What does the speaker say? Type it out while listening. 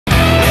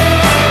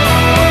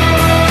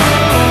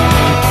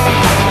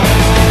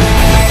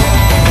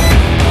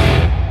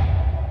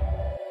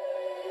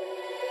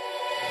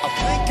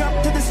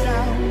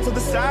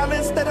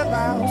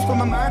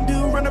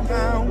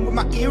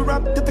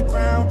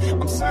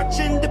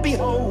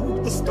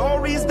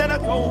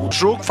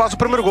Jogo que faz o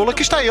primeiro golo,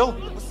 aqui está ele.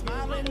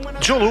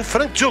 Djoulou,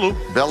 Franck Djoulou.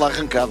 Bela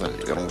arrancada.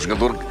 Era um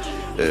jogador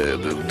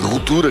de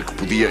ruptura que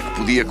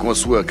podia, com a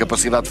sua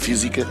capacidade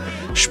física,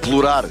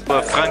 explorar.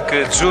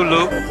 Franck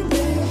Djoulou.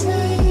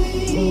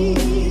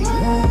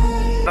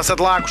 Praça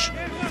de Lagos,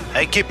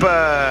 a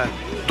equipa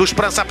do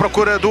Esperança à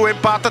procura do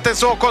empate.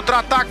 Atenção ao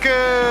contra-ataque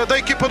da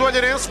equipa do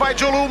Olheirense. Vai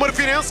Djoulou, o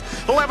marfinense,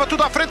 leva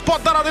tudo à frente,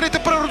 pode dar à direita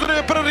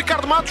para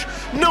Ricardo Matos.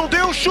 Não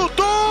deu,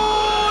 chutou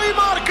e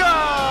marca!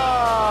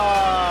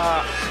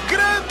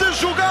 Grande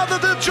jogada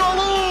de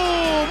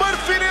Djoulou,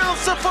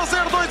 marfinense a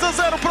fazer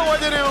 2-0 para o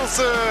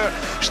Olheirense.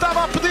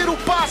 Estava a pedir o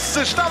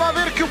passe, estava a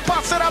ver que o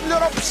passe era a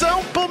melhor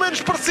opção, pelo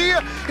menos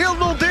parecia. Ele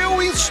não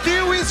deu,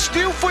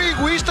 insistiu, foi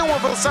egoísta. Um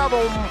avançado,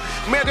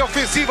 um médio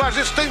ofensivo às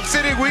vezes tem de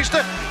ser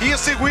egoísta, e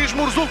esse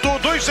egoísmo resultou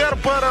 2-0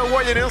 para o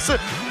Olheirense.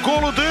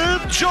 Golo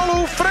de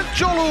Djoulou, Franck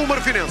Djoulou,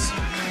 marfinense.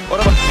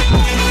 Ora bem.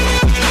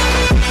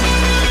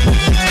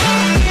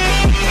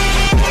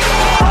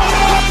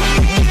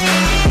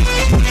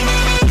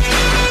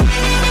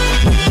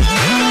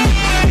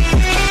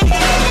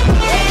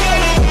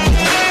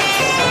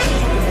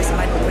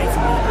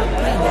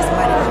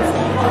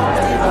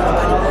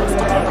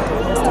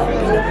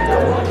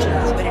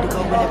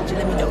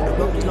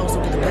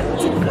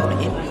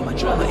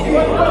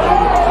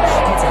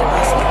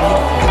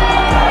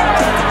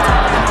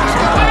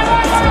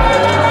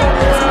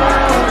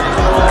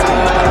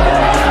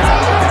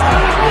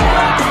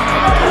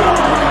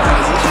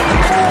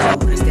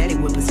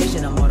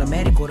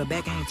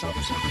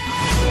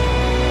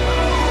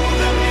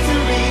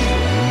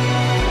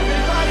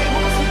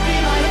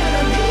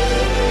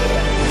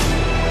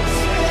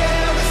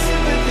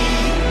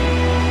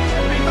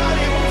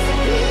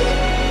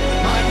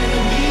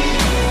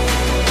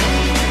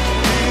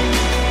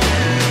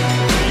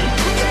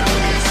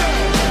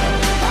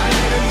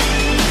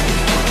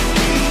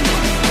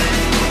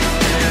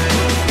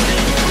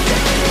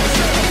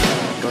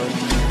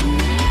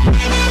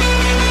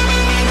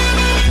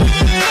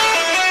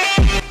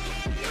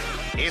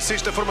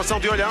 Insiste a formação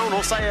de Olhão,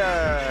 não sai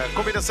a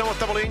combinação, a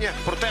tabelinha,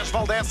 protege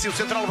Valdésio, o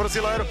central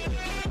brasileiro.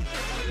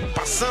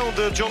 Passão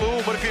de Djoulou,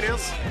 o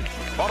marfinense.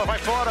 Bola vai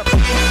fora.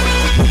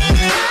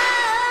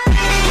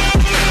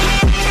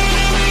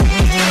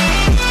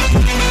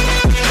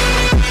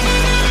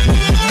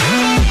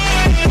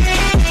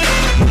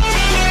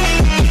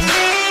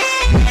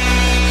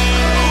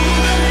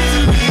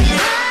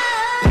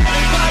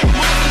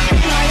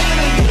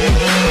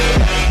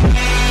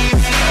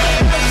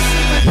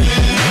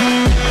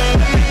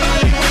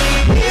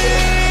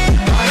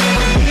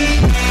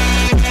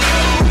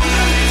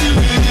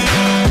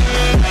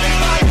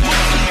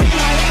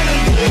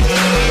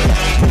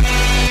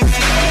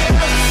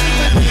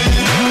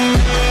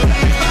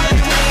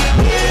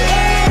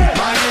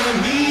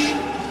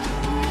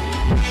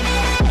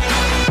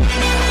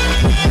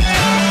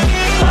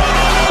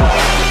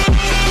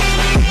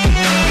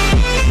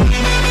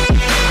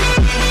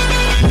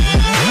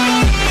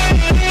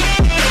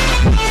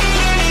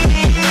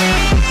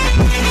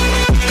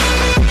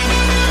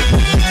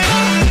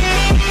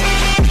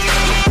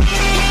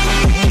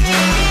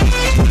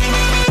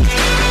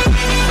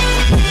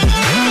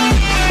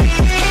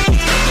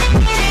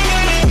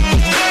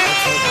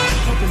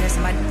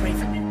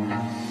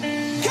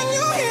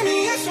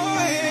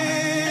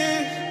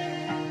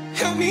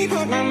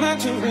 Put my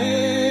mind to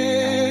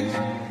rest.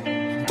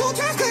 2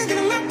 times clicking,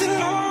 I'm left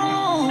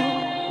alone.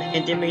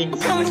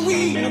 Found the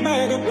weed in a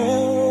bag of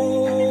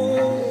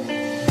gold.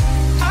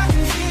 I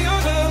can feel your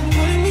love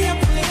pulling me up,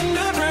 pulling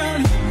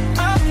around.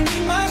 I can be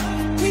mine.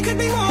 We could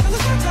be more than the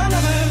time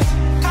lovers.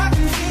 I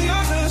can feel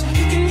your touch,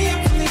 picking me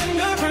up, pulling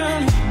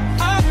around.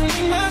 I can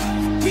be mine.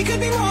 We could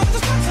be more than the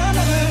time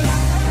lovers.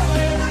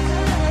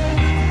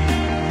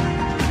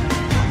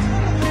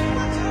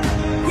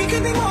 We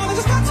could be more than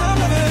just my time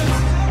lovers.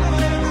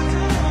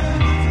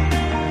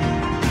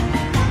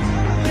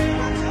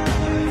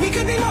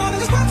 Could be more than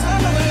just my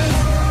time lovers.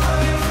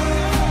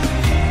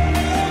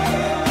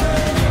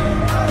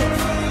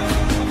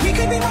 We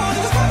could be more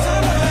than just my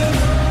time lovers.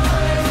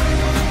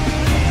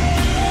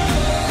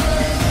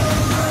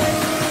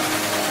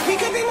 We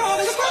could be more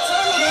than just my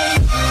time lovers.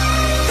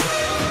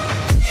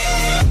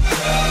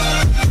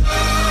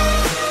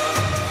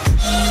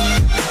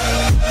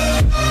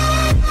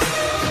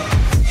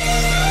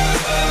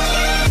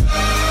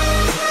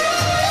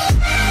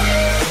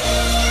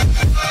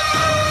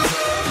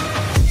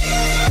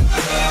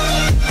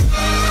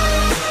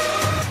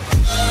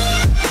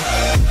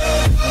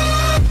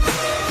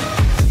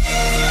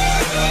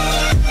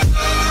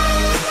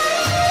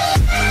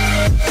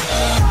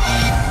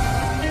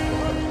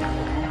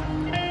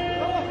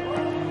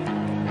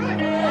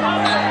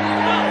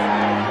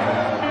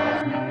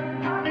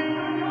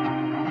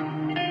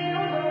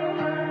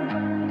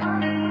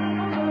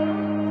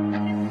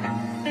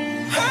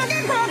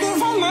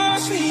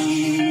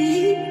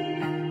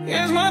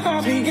 As my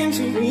thoughts begin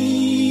to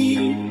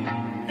read,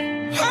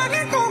 I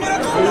let go, but I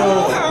don't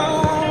know how.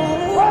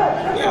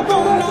 I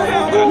don't know.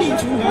 how I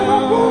need you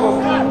now.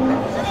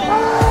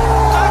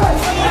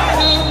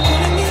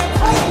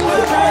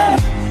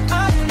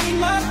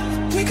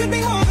 We could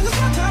be more than just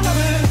part-time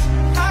lovers.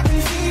 I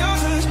can feel your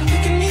touch,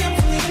 picking me up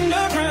from the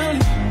underground.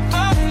 I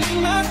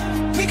believe that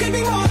we could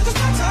be more than just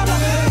part-time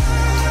lovers.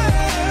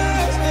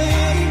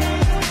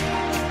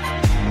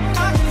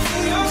 I can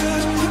feel your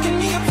touch, picking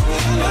me up from the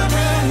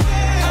underground.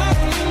 I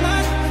believe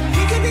that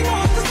we could be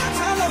more than just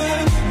part-time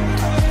lovers.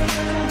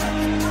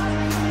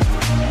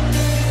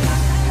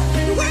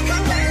 Wake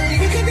up,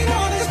 we could be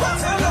more than just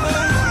part-time lovers.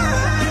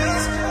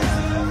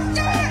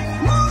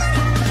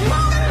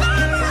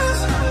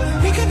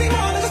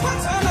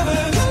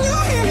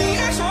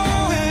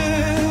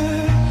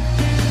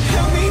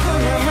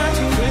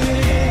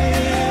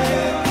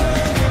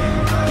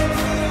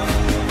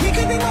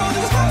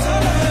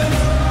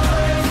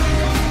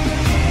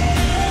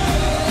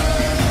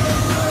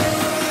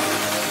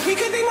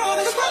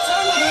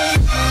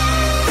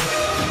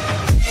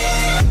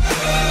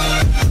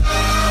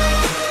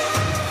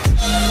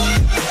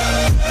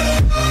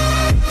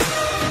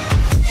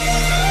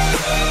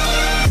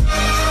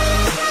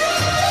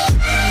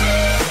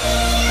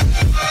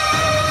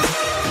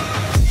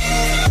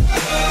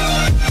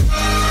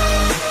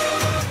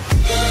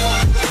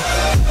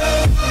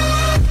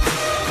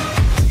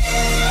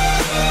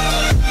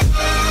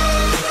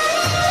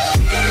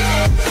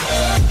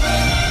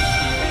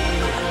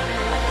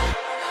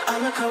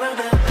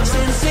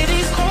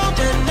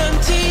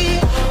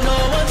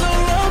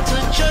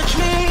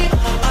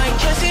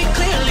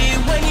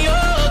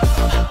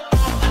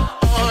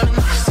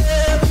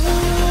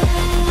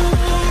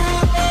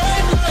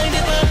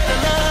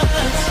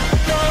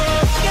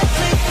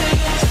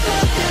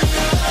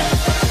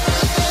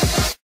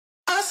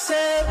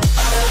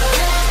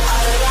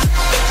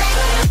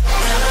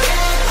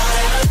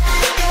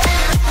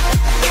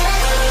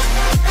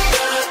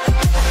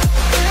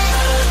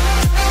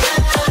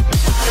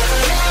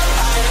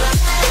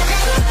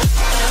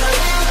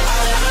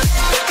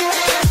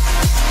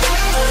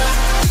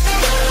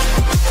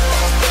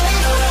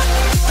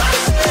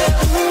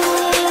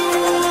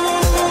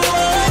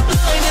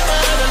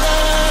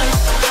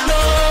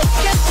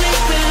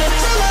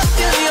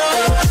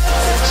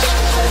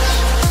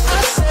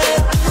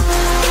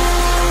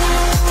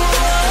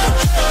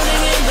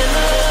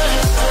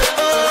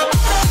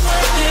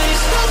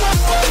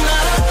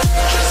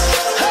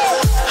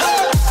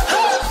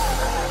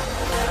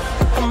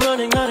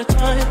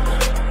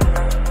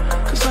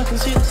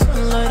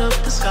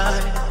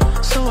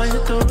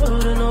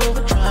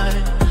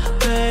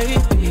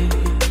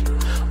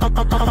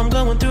 I'm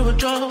going through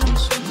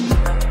withdrawals.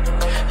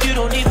 You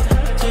don't even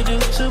have to do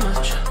too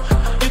much.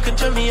 You can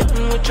turn me on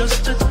with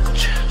just a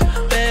touch,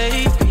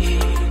 baby.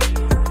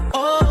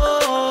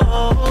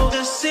 Oh,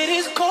 the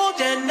city's cold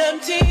and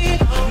empty.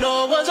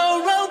 No one's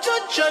around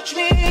to judge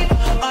me.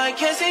 I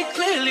can see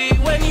clearly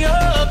when you're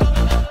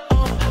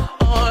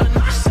on.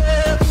 I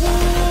said,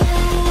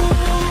 ooh,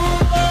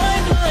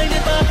 I'm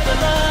blinded by the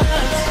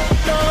lights.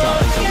 No, I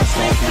can't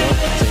see clearly.